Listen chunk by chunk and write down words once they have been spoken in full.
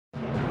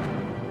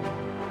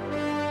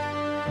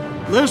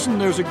Listen,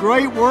 there's a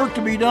great work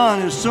to be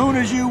done. As soon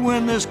as you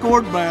win this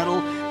court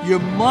battle, you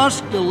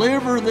must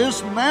deliver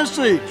this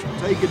message.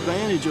 Take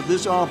advantage of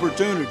this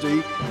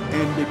opportunity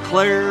and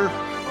declare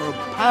a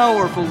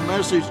powerful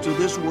message to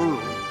this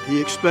world. He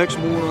expects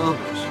more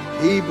of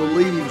us. He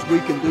believes we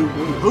can do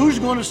more. Who's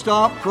going to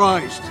stop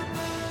Christ?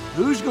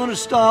 Who's going to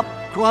stop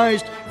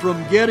Christ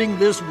from getting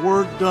this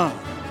work done?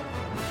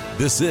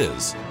 This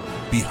is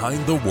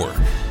Behind the Work.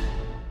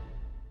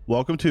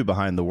 Welcome to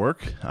Behind the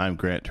Work. I'm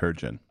Grant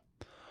Turgeon.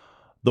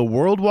 The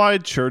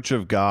worldwide Church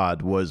of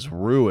God was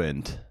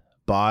ruined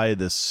by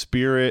the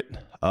spirit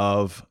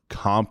of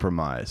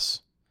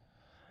compromise.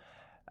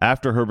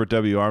 After Herbert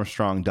W.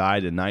 Armstrong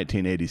died in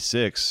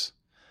 1986,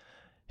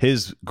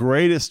 his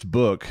greatest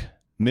book,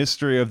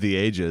 Mystery of the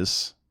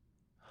Ages,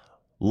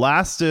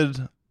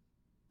 lasted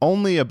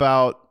only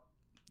about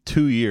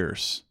 2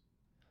 years.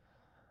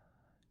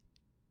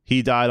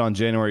 He died on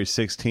January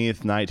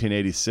 16th,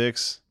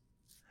 1986.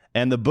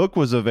 And the book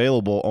was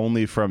available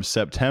only from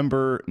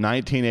September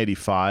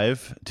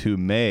 1985 to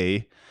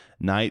May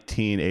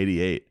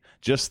 1988.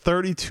 Just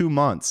 32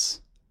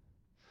 months.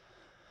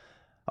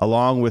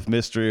 Along with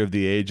Mystery of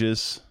the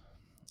Ages,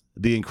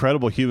 The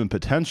Incredible Human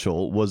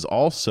Potential was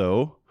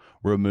also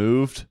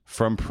removed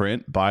from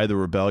print by the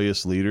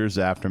rebellious leaders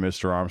after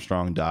Mr.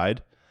 Armstrong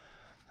died.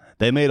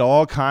 They made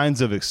all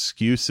kinds of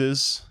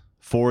excuses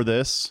for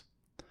this.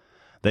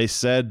 They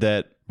said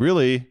that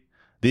really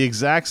the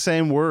exact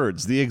same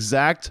words, the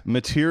exact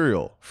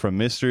material from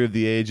Mystery of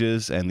the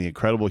Ages and The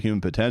Incredible Human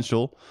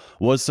Potential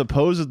was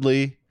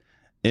supposedly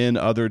in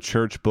other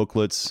church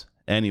booklets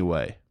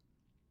anyway.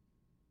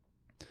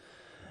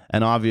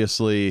 And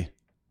obviously,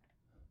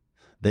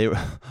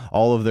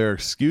 all of their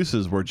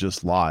excuses were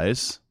just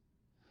lies.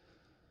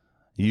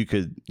 You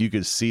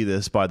could see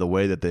this by the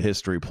way that the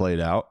history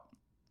played out.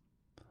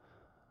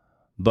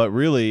 But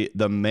really,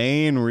 the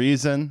main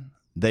reason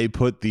they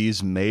put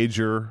these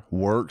major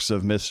works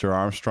of Mr.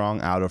 Armstrong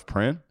out of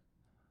print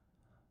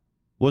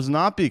was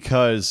not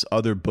because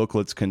other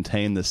booklets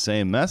contained the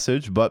same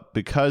message, but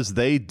because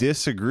they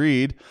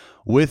disagreed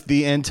with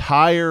the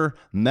entire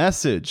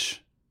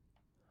message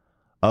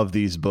of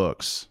these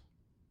books.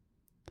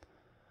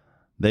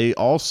 They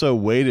also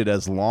waited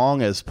as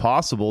long as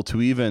possible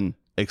to even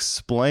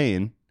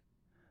explain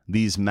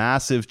these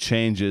massive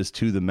changes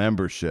to the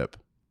membership.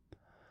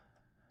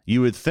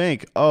 You would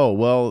think, oh,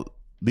 well,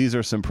 these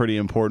are some pretty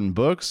important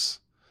books,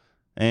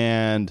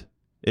 and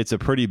it's a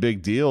pretty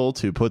big deal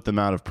to put them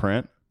out of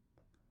print.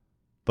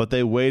 But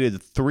they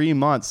waited 3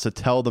 months to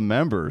tell the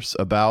members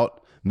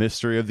about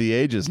Mystery of the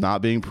Ages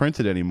not being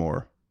printed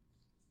anymore.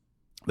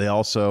 They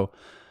also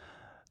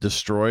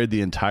destroyed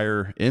the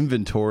entire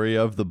inventory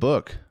of the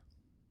book.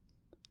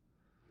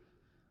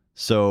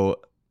 So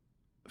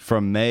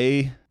from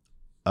May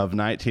of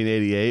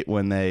 1988,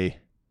 when they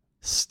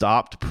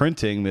stopped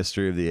printing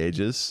Mystery of the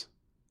Ages,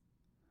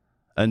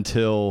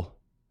 until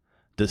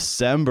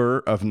December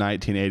of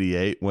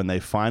 1988, when they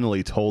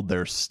finally told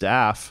their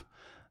staff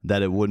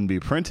that it wouldn't be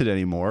printed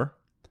anymore.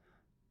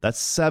 That's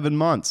 7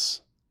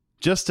 months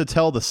just to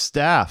tell the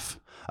staff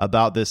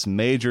about this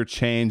major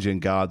change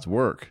in God's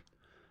work.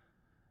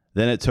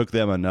 Then it took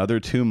them another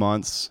 2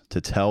 months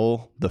to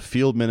tell the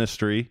field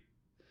ministry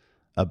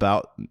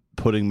about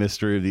putting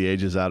Mystery of the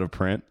Ages out of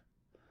print.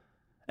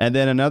 And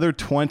then another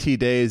 20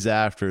 days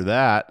after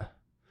that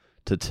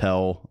to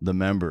tell the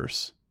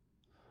members.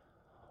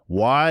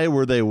 Why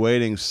were they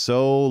waiting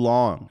so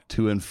long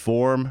to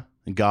inform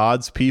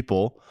God's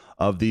people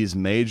of these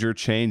major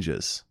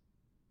changes?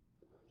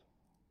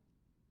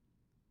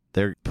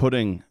 They're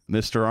putting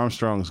Mr.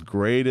 Armstrong's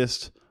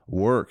greatest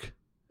work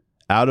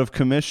out of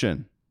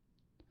commission.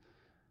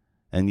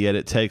 And yet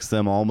it takes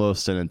them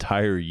almost an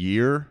entire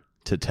year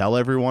to tell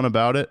everyone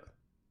about it.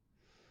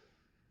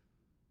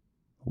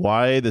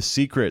 Why the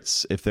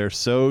secrets if they're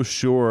so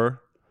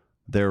sure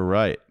they're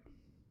right?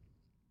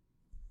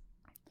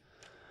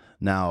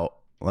 Now,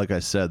 like I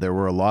said, there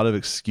were a lot of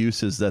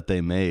excuses that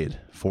they made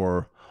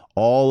for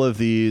all of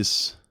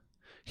these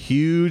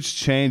huge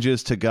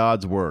changes to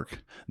God's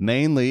work,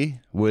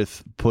 mainly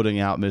with putting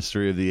out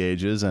Mystery of the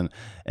Ages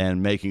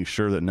and making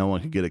sure that no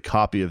one could get a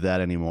copy of that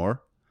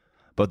anymore.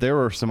 But there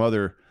were some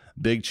other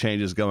big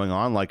changes going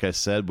on, like I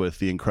said, with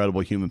The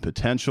Incredible Human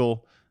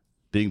Potential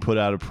being put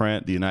out of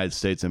print, The United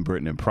States and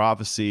Britain in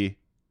Prophecy,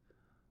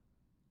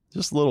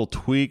 just little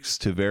tweaks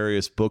to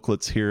various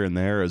booklets here and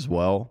there as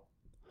well.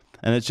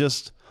 And it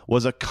just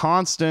was a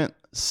constant,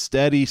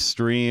 steady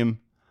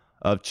stream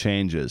of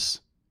changes.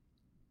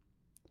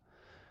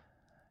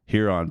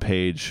 Here on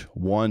page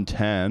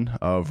 110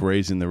 of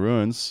Raising the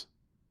Ruins,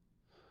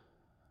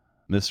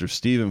 Mr.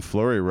 Stephen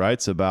Flurry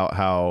writes about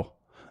how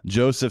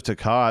Joseph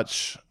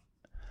Tkach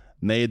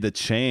made the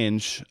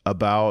change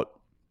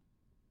about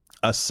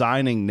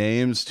assigning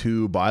names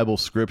to Bible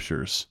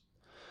scriptures.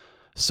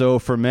 So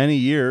for many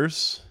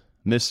years,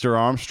 Mr.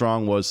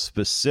 Armstrong was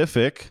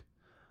specific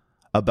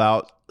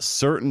about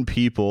certain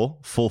people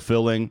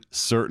fulfilling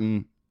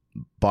certain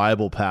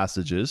Bible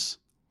passages.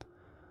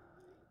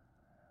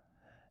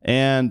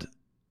 And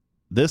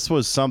this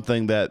was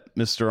something that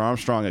Mr.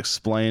 Armstrong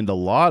explained a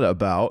lot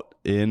about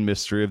in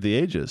Mystery of the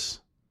Ages.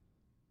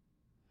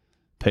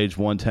 Page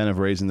 110 of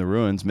Raising the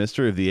Ruins,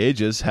 Mystery of the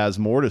Ages has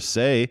more to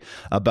say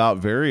about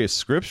various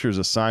scriptures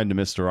assigned to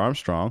Mr.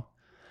 Armstrong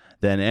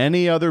than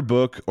any other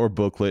book or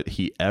booklet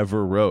he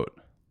ever wrote.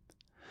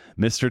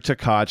 Mr.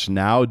 Tkach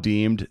now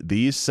deemed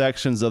these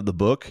sections of the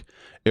book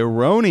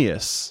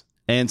erroneous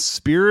and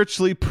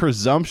spiritually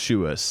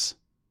presumptuous.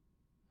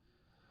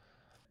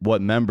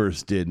 What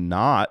members did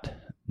not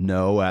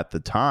know at the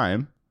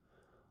time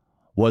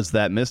was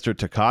that Mr.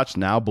 Tkach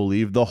now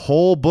believed the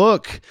whole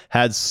book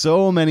had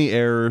so many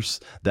errors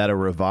that a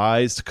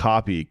revised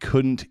copy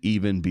couldn't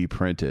even be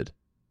printed.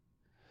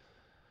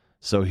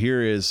 So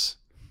here is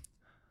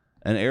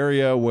an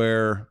area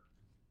where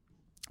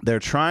they're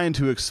trying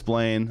to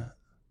explain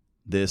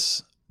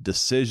this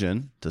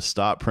decision to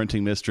stop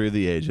printing Mystery of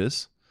the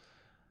Ages,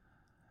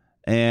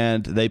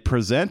 and they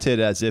present it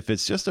as if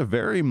it's just a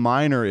very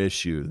minor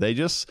issue.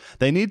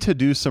 They need to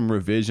do some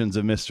revisions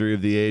of Mystery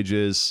of the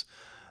Ages.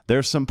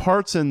 There's some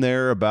parts in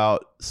there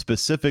about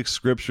specific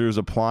scriptures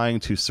applying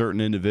to certain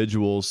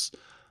individuals.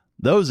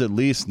 Those at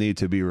least need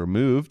to be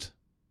removed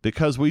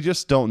because we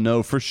just don't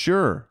know for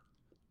sure.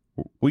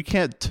 We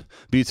can't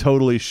be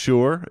totally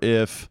sure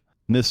if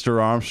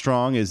Mr.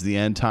 Armstrong is the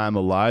end-time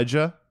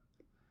Elijah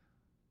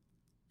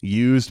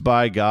used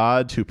by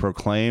God to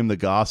proclaim the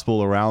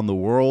gospel around the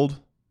world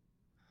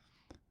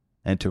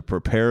and to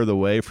prepare the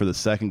way for the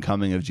second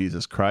coming of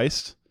Jesus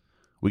Christ.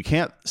 We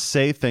can't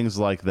say things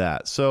like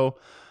that. So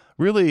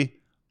really,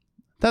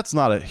 that's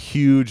not a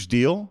huge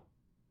deal.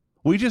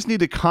 We just need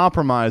to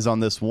compromise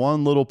on this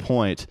one little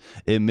point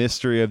in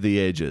Mystery of the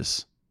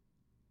Ages.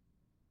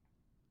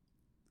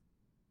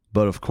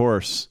 But of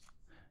course,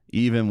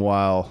 even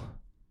while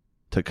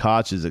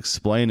Tkach is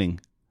explaining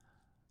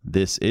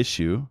this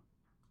issue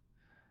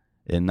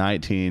in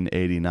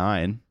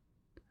 1989,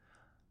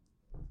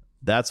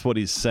 that's what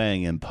he's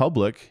saying in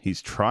public.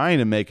 He's trying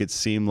to make it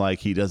seem like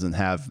he doesn't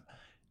have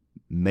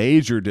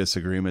major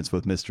disagreements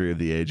with Mystery of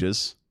the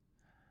Ages.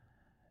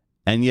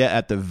 And yet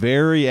at the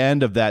very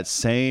end of that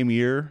same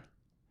year,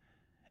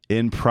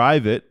 in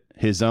private,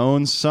 his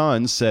own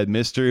son said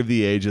Mystery of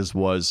the Ages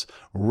was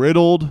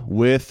riddled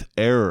with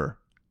error.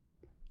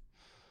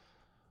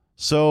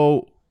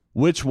 So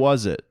which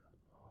was it?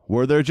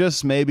 Were there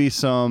just maybe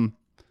some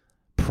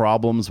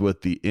problems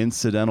with the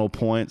incidental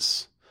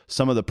points,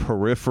 some of the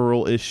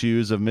peripheral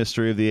issues of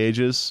Mystery of the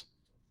Ages?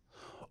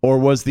 Or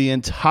was the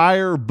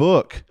entire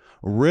book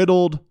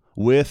riddled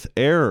with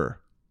error?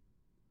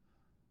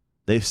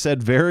 They've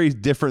said very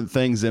different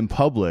things in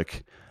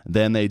public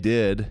than they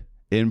did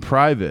in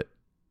private.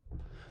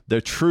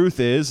 The truth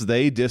is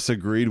they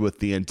disagreed with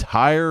the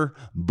entire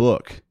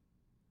book.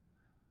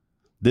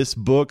 This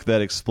book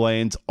that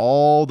explains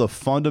all the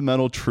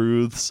fundamental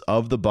truths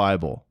of the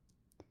Bible.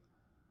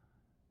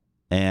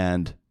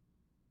 And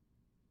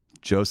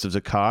Joseph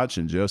Tkach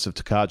and Joseph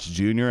Tkach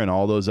Jr. and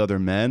all those other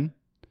men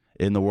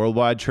in the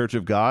Worldwide Church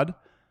of God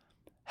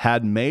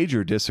had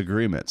major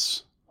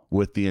disagreements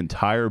with the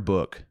entire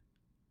book.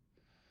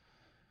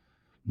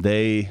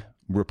 They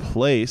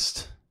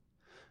replaced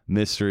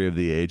Mystery of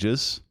the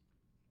Ages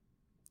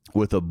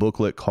with a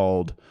booklet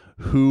called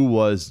Who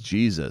Was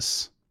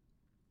Jesus?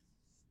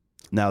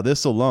 Now,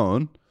 this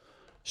alone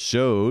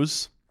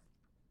shows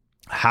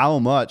how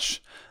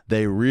much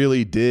they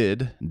really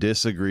did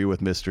disagree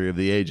with Mystery of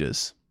the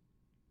Ages,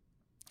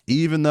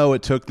 even though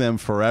it took them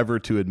forever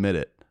to admit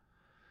it.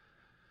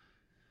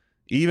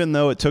 Even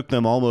though it took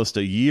them almost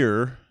a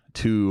year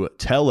to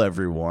tell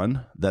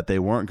everyone that they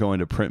weren't going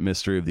to print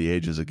Mystery of the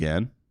Ages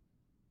again.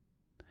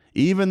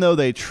 Even though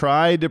they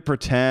tried to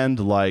pretend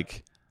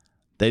like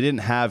they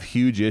didn't have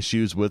huge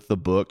issues with the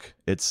book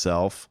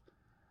itself.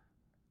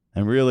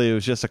 And really, it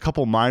was just a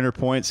couple minor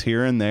points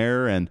here and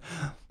there, and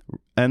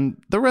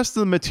the rest of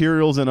the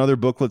materials in other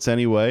booklets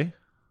anyway.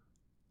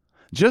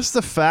 Just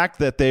the fact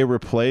that they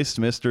replaced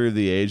Mystery of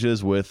the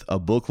Ages with a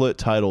booklet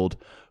titled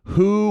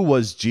Who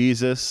Was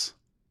Jesus?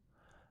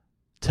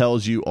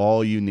 Tells you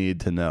all you need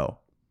to know.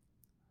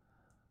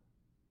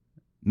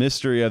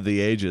 Mystery of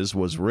the Ages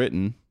was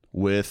written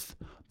with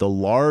the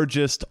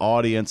largest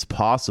audience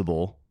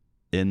possible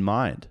in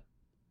mind.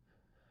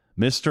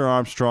 Mr.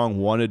 Armstrong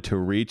wanted to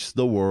reach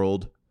the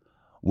world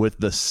with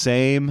the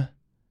same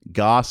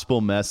gospel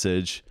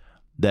message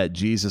that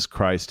Jesus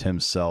Christ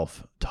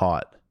himself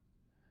taught.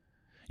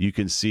 You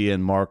can see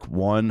in Mark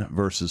 1,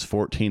 verses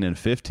 14 and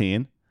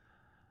 15,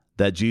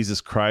 that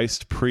Jesus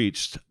Christ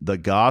preached the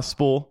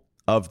gospel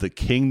of the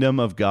kingdom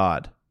of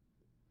God.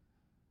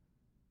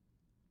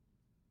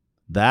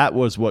 That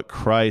was what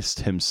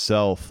Christ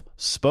himself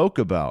spoke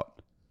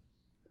about.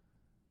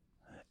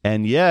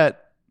 And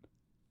yet,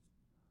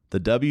 the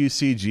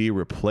WCG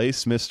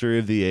replaced Mystery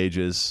of the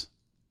Ages,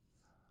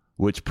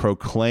 which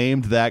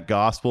proclaimed that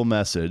gospel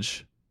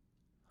message,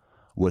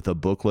 with a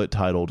booklet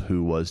titled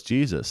Who Was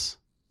Jesus?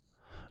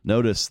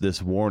 Notice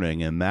this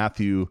warning in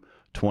Matthew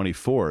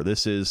 24.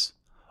 This is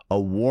a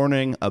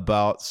warning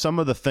about some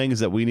of the things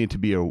that we need to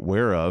be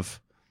aware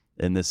of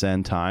in this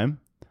end time.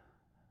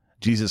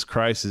 Jesus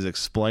Christ is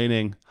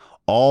explaining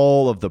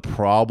all of the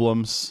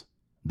problems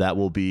that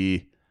will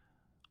be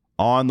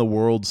on the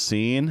world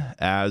scene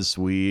as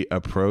we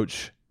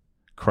approach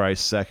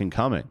Christ's second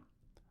coming.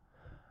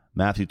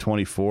 Matthew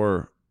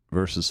 24,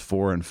 verses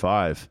 4 and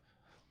 5.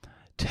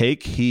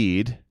 Take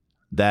heed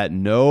that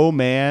no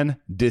man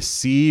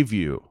deceive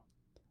you.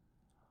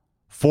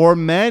 For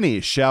many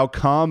shall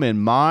come in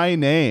my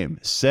name,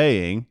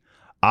 saying,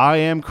 I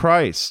am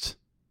Christ,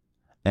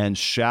 and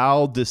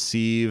shall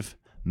deceive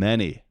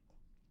many.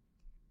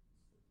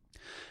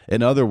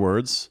 In other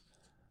words,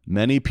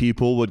 many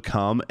people would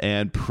come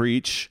and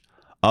preach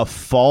a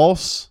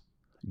false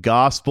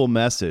gospel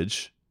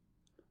message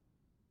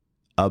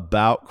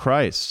about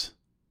Christ,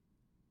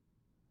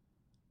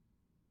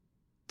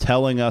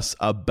 telling us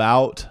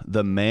about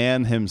the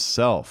man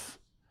himself,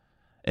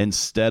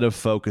 instead of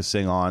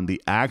focusing on the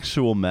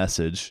actual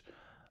message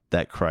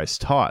that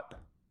Christ taught.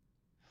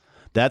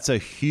 That's a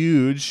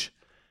huge,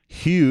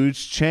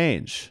 huge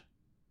change.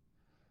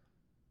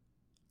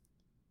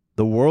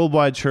 The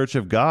Worldwide Church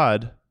of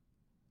God,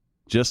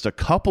 just a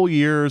couple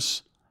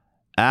years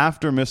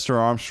after Mr.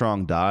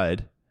 Armstrong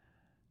died,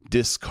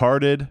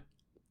 discarded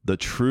the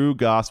true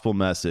gospel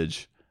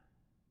message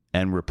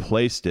and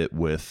replaced it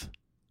with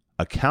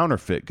a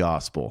counterfeit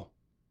gospel.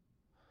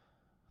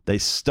 They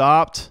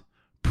stopped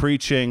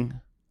preaching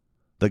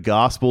the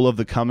gospel of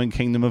the coming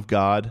kingdom of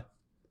God,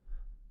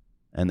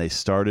 and they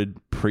started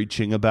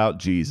preaching about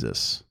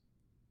Jesus.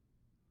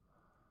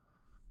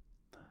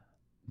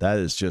 That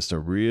is just a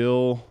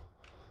real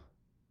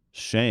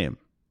shame.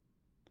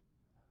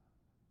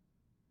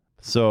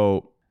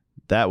 So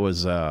that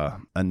was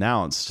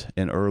announced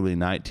in early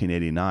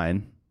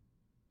 1989.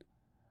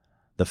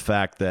 The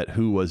fact that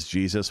Who Was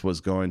Jesus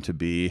was going to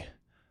be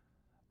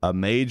a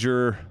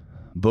major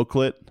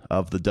booklet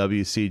of the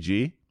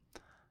WCG,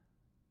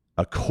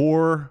 a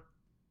core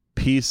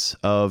piece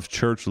of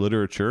church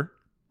literature.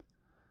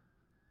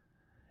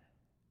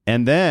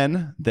 And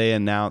then they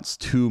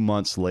announced 2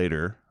 months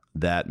later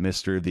that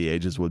Mystery of the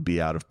Ages would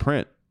be out of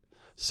print.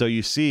 So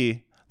you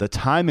see the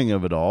timing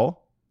of it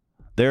all.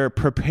 They're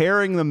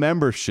preparing the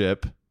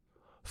membership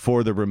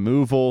for the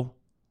removal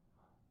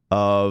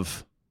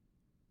of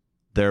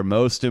their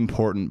most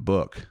important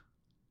book.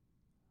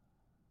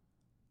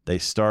 They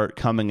start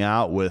coming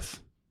out with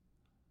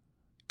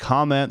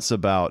comments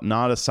about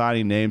not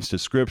assigning names to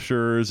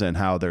scriptures and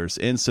how there's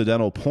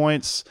incidental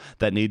points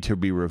that need to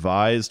be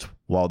revised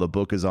while the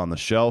book is on the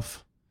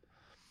shelf.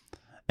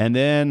 And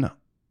then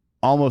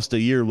almost a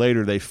year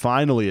later, they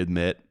finally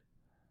admit,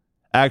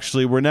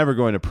 actually, we're never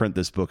going to print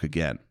this book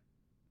again.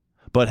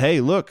 But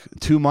hey, look,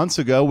 2 months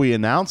ago, we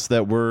announced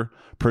that we're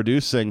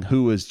producing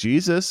Who Is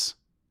Jesus?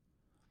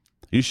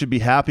 You should be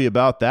happy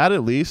about that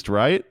at least,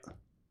 right?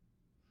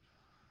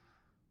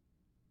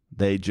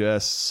 They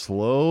just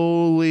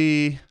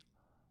slowly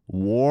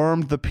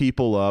warmed the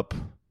people up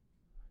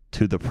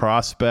to the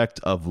prospect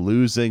of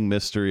losing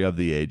Mystery of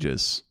the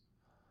Ages.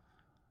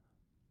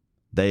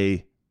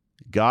 They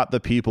got the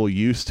people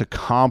used to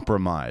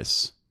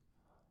compromise.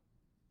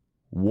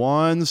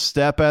 One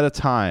step at a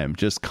time,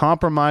 just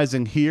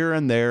compromising here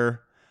and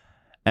there,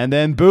 and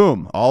then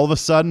boom, all of a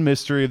sudden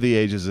Mystery of the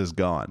Ages is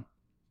gone.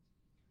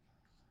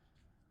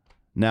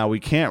 Now, we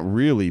can't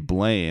really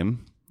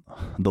blame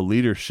the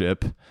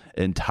leadership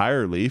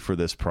entirely for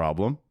this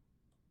problem.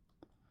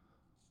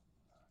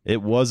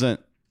 It wasn't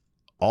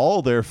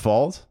all their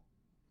fault.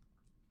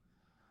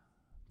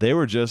 They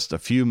were just a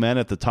few men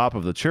at the top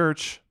of the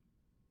church.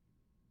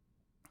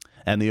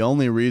 And the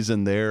only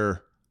reason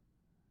their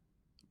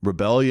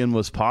rebellion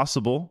was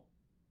possible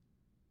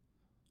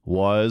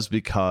was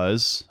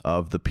because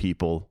of the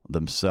people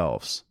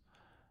themselves.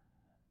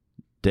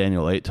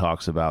 Daniel 8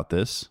 talks about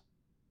this.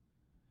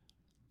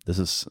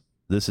 This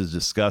is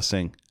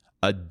discussing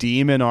a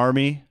demon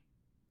army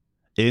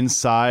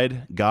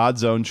inside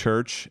God's own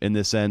church in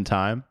this end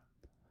time.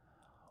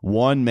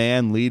 One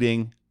man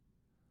leading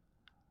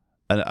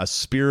a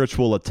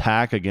spiritual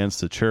attack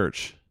against the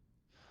church.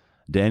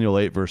 Daniel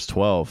 8, verse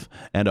 12.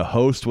 And a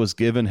host was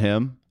given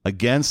him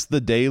against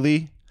the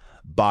daily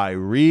by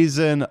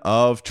reason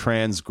of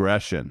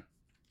transgression.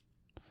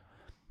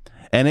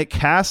 And it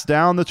cast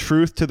down the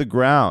truth to the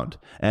ground,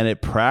 and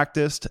it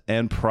practiced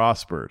and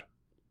prospered.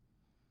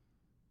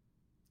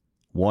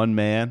 One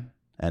man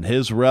and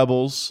his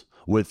rebels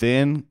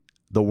within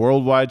the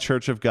Worldwide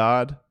Church of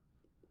God,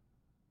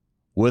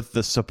 with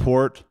the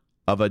support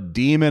of a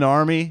demon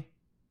army,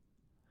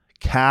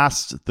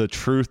 cast the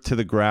truth to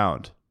the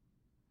ground.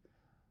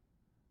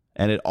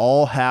 And it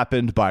all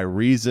happened by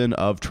reason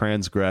of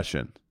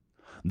transgression.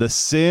 The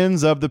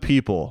sins of the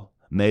people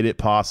made it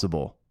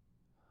possible.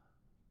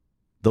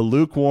 The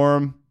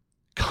lukewarm,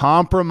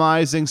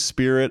 compromising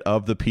spirit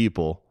of the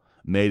people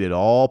made it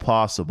all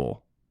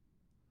possible.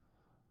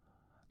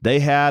 They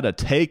had a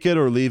take it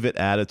or leave it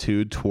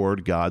attitude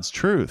toward God's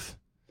truth.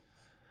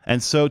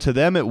 And so to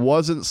them, it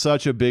wasn't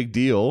such a big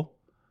deal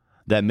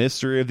that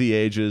Mystery of the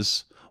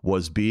Ages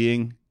was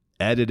being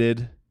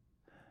edited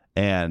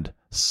and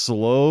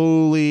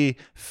slowly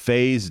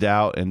phased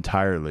out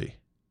entirely.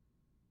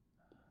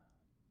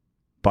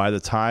 by the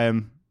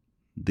time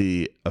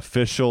the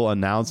official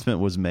announcement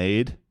was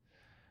made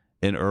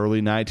in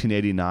early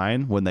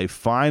 1989, when they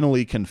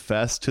finally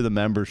confessed to the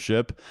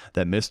membership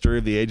that Mystery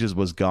of the Ages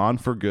was gone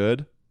for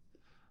good,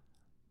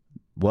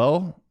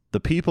 well, the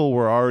people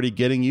were already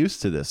getting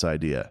used to this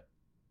idea.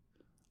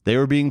 They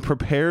were being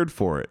prepared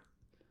for it,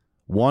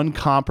 one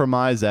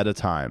compromise at a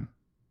time.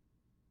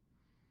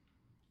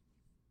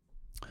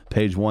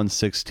 Page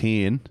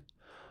 116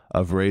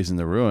 of Raising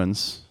the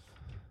Ruins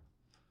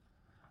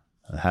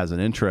has an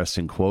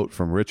interesting quote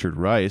from Richard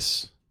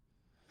Rice,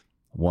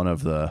 one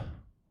of the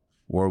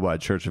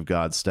Worldwide Church of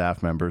God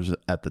staff members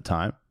at the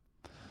time,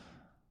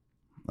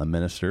 a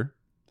minister.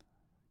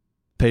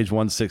 Page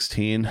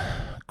 116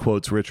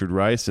 quotes Richard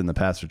Rice in the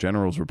Pastor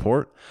General's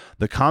report.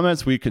 The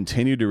comments we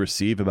continue to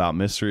receive about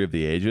Mystery of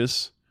the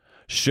Ages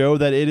show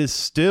that it is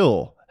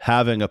still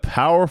having a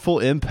powerful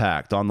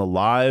impact on the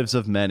lives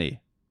of many.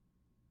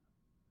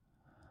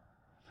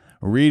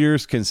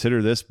 Readers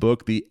consider this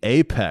book the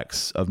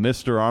apex of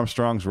Mr.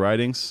 Armstrong's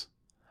writings.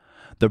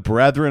 The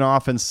brethren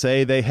often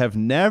say they have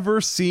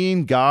never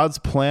seen God's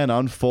plan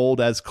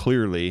unfold as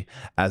clearly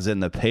as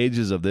in the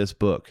pages of this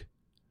book.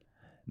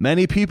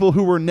 Many people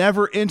who were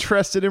never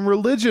interested in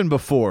religion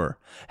before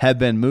have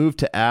been moved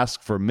to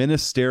ask for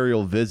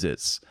ministerial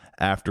visits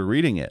after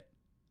reading it.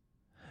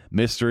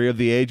 Mystery of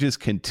the Ages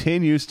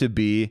continues to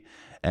be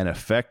an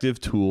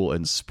effective tool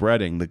in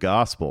spreading the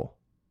gospel.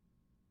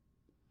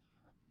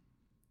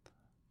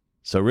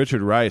 So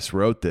Richard Rice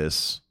wrote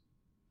this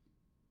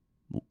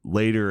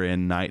later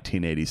in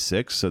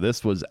 1986. So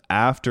this was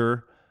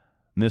after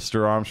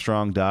Mr.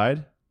 Armstrong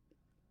died.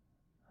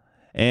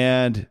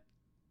 And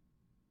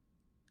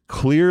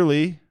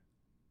clearly,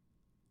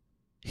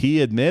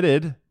 he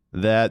admitted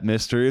that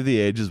Mystery of the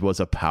Ages was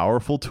a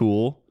powerful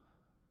tool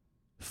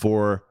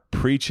for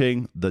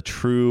preaching the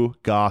true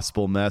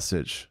gospel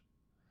message.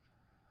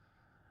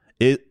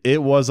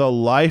 It was a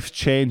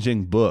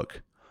life-changing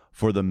book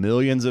for the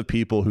millions of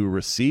people who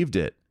received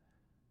it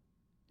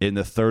in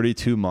the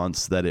 32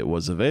 months that it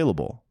was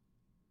available.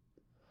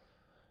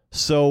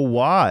 So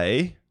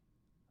why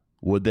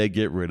would they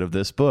get rid of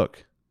this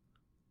book?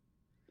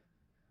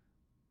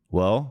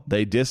 Well,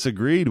 they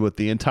disagreed with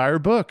the entire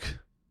book.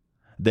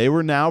 They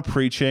were now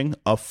preaching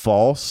a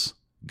false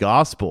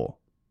gospel.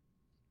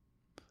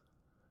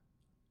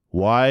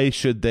 Why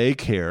should they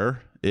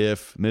care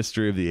if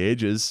Mystery of the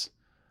Ages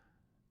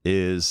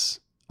is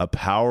a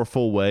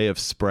powerful way of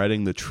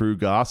spreading the true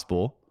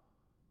gospel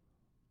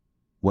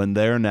when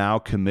they're now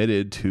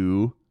committed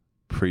to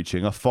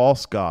preaching a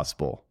false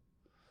gospel?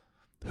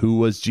 Who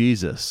was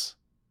Jesus?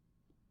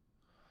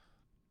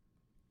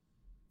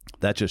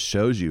 That just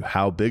shows you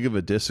how big of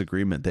a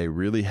disagreement they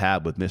really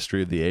had with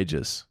Mystery of the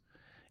Ages.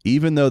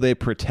 Even though they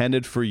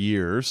pretended for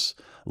years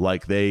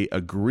like they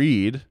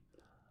agreed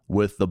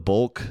with the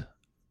bulk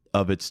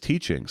of its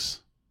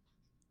teachings.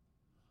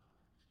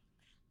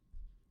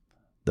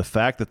 The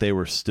fact that they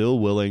were still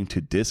willing to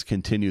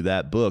discontinue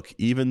that book,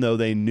 even though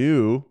they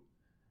knew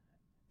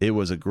it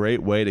was a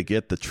great way to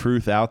get the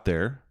truth out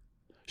there,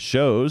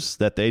 shows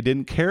that they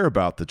didn't care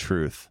about the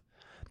truth.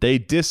 They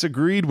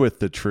disagreed with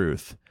the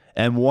truth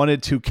and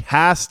wanted to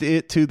cast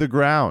it to the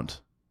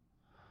ground.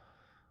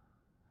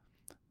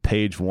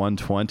 Page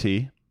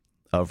 120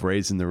 of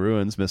Raising the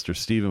Ruins, Mr.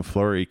 Stephen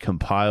Flurry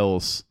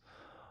compiles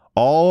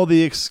all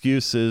the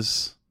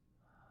excuses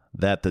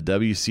that the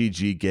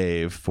WCG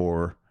gave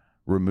for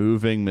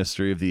removing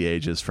Mystery of the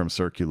Ages from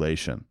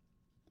circulation.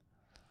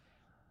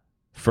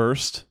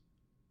 First,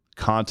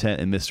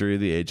 content in Mystery of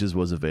the Ages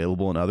was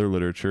available in other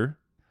literature.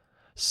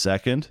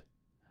 Second,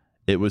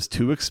 it was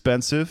too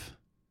expensive.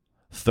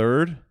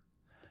 Third,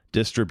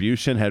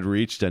 distribution had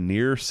reached a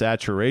near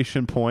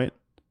saturation point.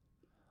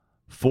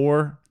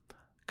 4,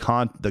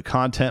 the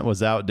content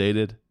was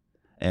outdated.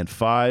 And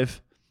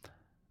 5,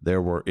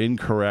 there were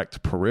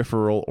incorrect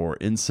peripheral or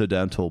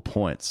incidental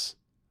points.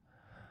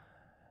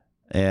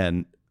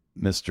 And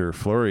Mr.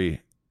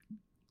 Flurry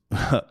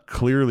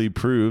clearly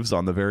proves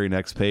on the very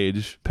next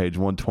page, page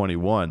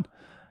 121,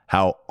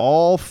 how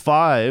all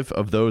 5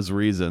 of those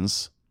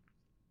reasons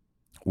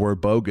were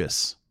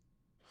bogus.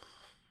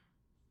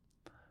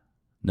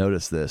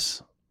 Notice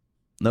this.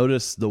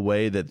 Notice the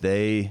way that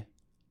they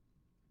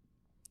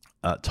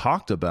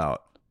talked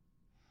about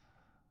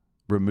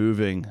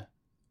removing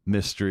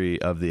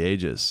Mystery of the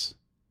Ages.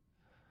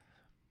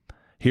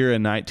 Here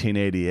in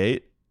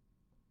 1988,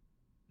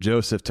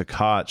 Joseph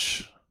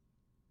Tkach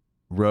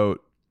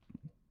wrote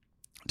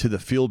to the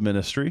field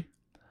ministry,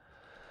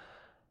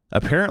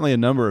 apparently a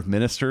number of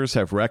ministers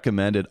have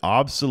recommended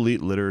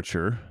obsolete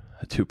literature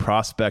to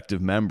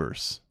prospective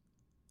members.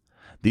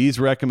 These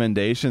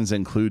recommendations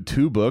include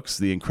 2 books,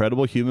 The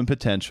Incredible Human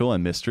Potential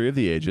and Mystery of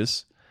the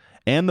Ages,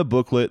 and the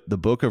booklet, The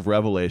Book of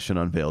Revelation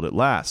Unveiled at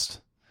Last.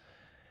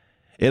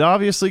 It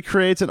obviously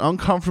creates an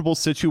uncomfortable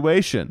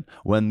situation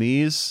when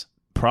these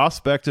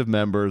prospective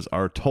members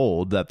are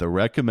told that the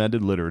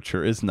recommended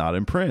literature is not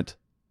in print.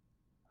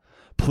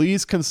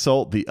 Please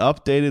consult the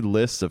updated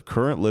lists of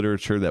current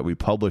literature that we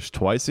publish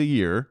twice a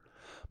year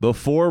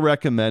before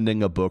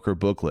recommending a book or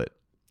booklet.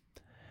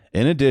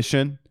 In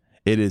addition,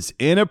 it is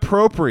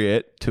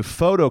inappropriate to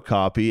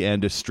photocopy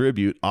and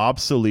distribute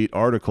obsolete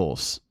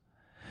articles.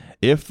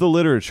 If the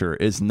literature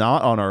is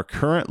not on our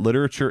current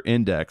literature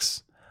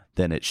index,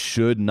 then it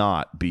should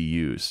not be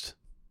used.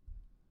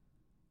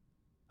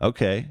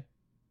 Okay,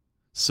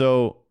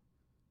 so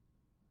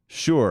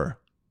sure,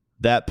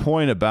 that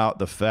point about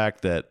the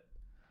fact that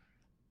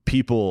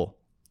people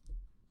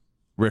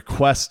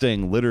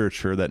requesting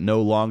literature that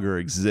no longer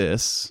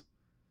exists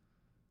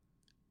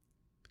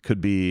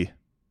could be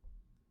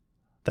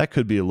a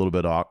little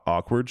bit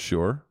awkward,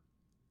 sure.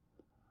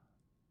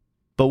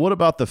 But what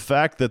about the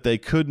fact that they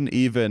couldn't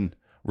even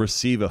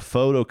receive a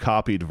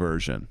photocopied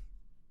version?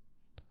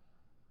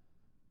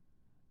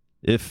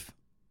 If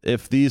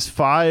these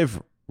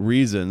 5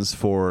 reasons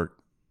for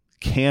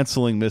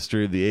canceling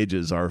Mystery of the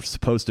Ages are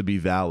supposed to be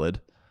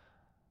valid,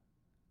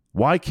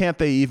 why can't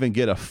they even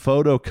get a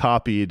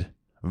photocopied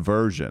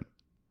version?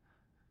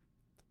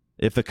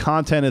 If the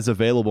content is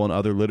available in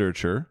other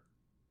literature,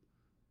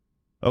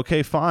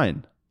 okay,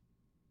 fine.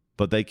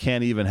 But they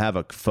can't even have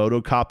a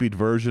photocopied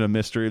version of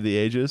Mystery of the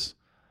Ages?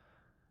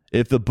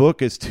 If the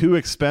book is too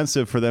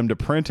expensive for them to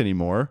print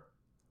anymore,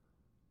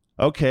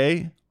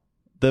 okay,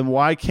 then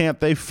why can't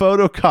they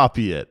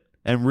photocopy it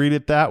and read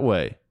it that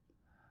way?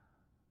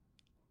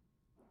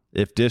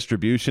 If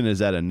distribution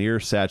is at a near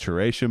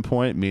saturation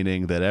point,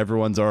 meaning that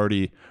everyone's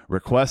already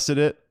requested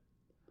it,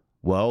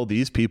 well,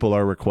 these people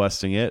are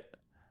requesting it,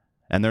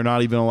 and they're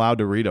not even allowed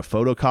to read a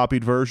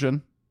photocopied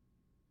version.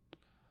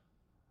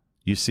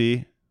 You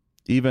see,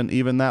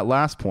 even that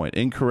last point,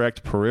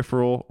 incorrect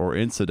peripheral or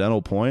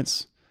incidental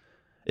points,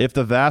 if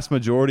the vast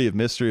majority of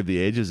Mystery of the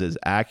Ages is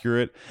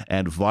accurate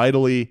and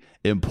vitally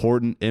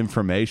important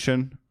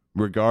information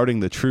regarding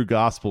the true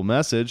gospel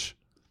message,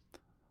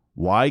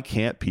 why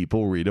can't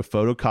people read a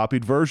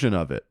photocopied version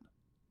of it?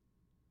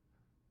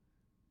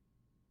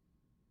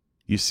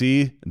 You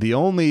see, the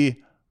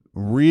only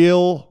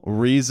real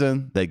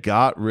reason they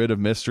got rid of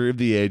Mystery of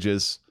the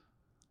Ages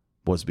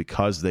was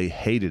because they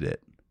hated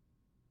it.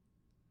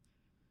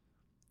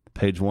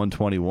 Page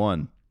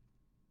 121.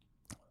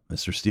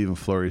 Mr. Stephen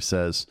Fleury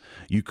says,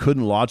 you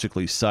couldn't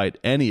logically cite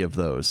any of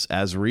those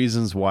as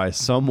reasons why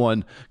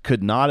someone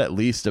could not at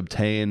least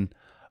obtain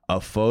a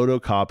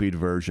photocopied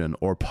version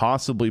or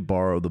possibly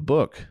borrow the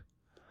book.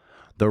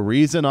 The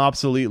reason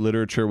obsolete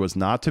literature was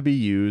not to be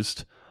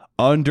used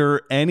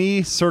under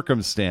any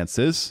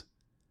circumstances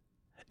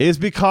is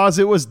because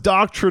it was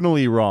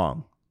doctrinally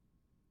wrong.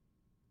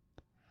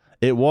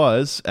 It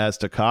was, as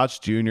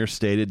Tkach Jr.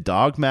 stated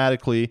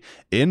dogmatically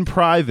in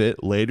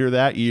private later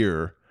that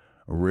year,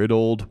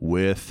 riddled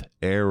with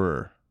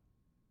error.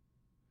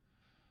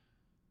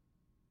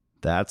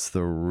 That's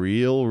the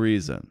real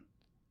reason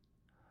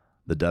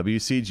the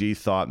WCG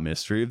thought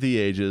Mystery of the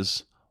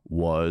Ages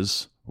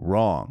was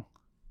wrong.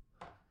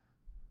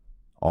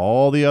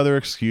 All the other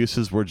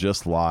excuses were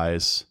just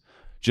lies,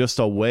 just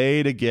a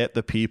way to get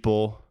the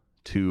people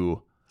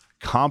to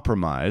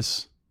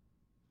compromise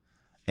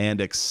and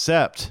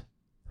accept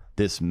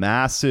this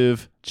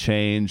massive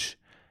change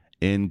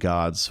in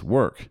God's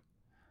work.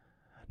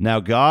 Now,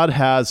 God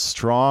has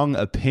strong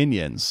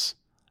opinions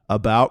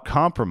about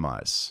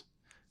compromise.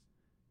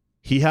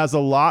 He has a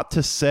lot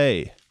to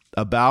say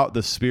about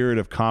the spirit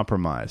of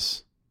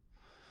compromise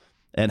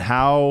and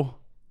how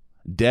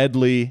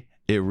deadly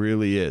it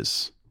really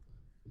is.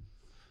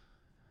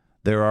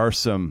 There are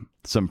some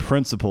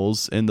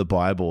principles in the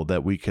Bible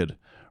that we could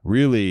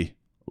really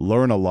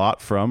learn a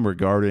lot from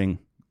regarding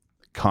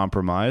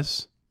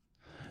compromise.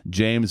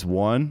 James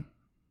 1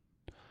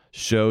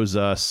 shows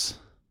us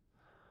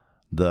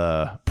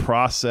the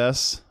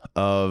process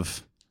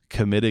of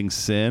committing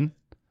sin,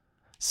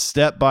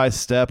 step by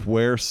step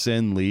where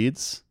sin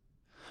leads.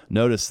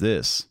 Notice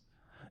this,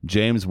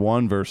 James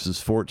 1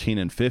 verses 14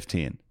 and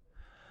 15.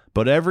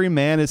 But every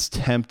man is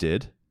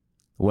tempted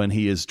when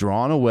he is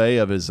drawn away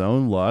of his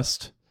own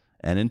lust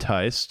and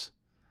enticed.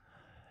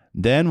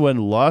 Then when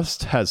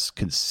lust has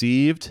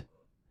conceived,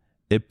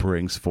 it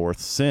brings forth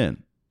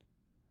sin.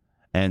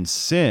 And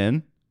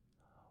sin,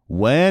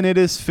 when it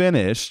is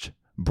finished,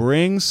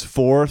 brings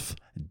forth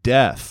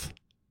death.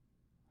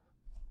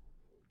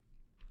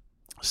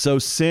 So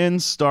sin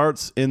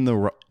starts in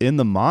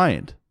the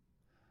mind,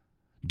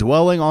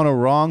 dwelling on a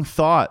wrong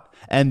thought,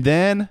 and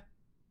then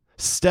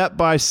step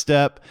by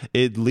step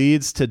it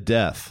leads to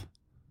death.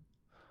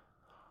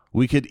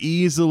 We could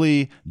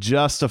easily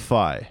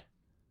justify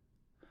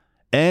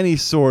any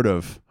sort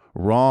of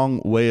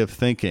wrong way of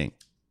thinking.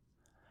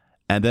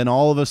 And then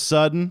all of a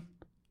sudden,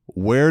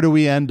 where do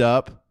we end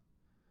up?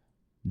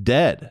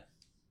 Dead.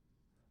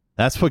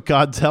 That's what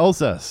God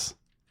tells us.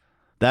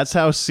 That's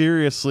how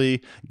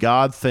seriously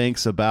God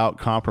thinks about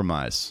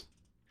compromise.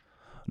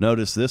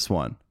 Notice this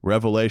one,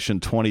 Revelation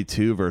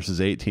 22,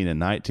 verses 18 and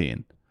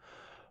 19.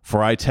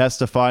 For I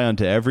testify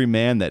unto every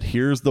man that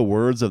hears the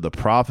words of the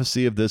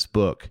prophecy of this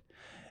book.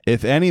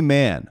 If any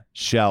man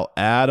shall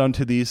add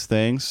unto these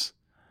things,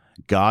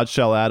 God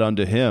shall add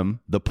unto him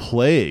the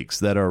plagues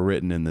that are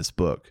written in this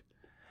book.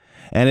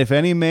 And if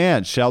any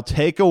man shall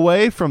take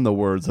away from the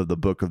words of the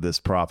book of this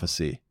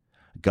prophecy,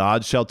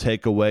 God shall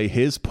take away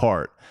his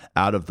part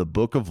out of the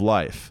book of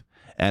life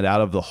and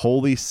out of the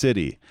holy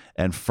city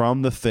and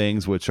from the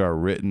things which are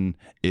written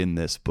in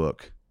this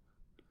book.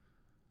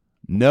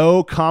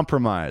 No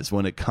compromise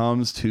when it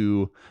comes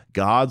to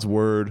God's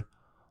word,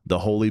 the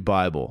Holy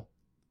Bible.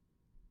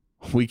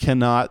 We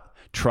cannot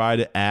try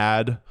to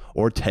add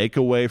or take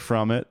away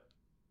from it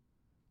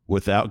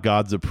without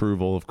God's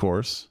approval, of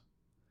course.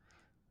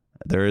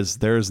 There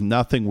is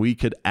nothing we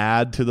could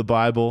add to the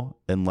Bible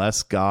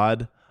unless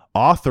God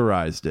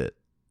authorized it.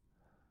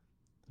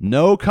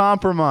 No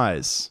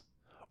compromise,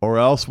 or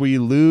else we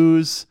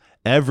lose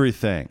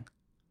everything.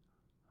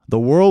 The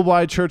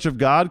Worldwide Church of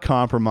God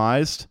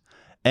compromised,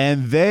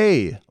 and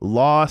they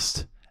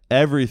lost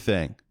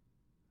everything.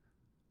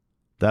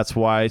 That's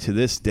why to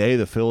this day,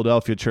 the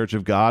Philadelphia Church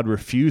of God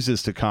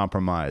refuses to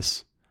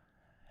compromise.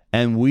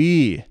 And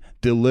we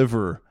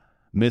deliver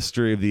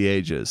Mystery of the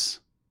Ages.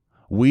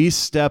 We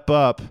step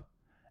up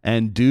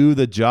and do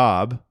the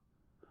job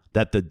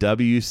that the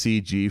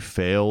WCG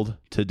failed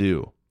to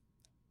do.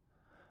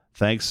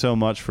 Thanks so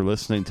much for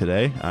listening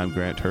today. I'm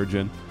Grant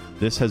Turgeon.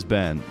 This has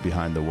been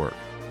Behind the Work.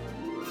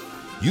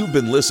 You've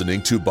been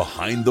listening to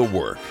Behind the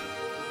Work.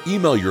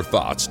 Email your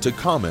thoughts to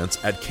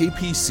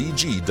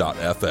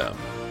comments@kpcg.fm.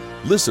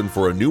 Listen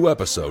for a new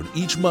episode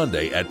each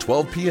Monday at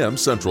 12 p.m.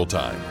 Central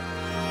Time.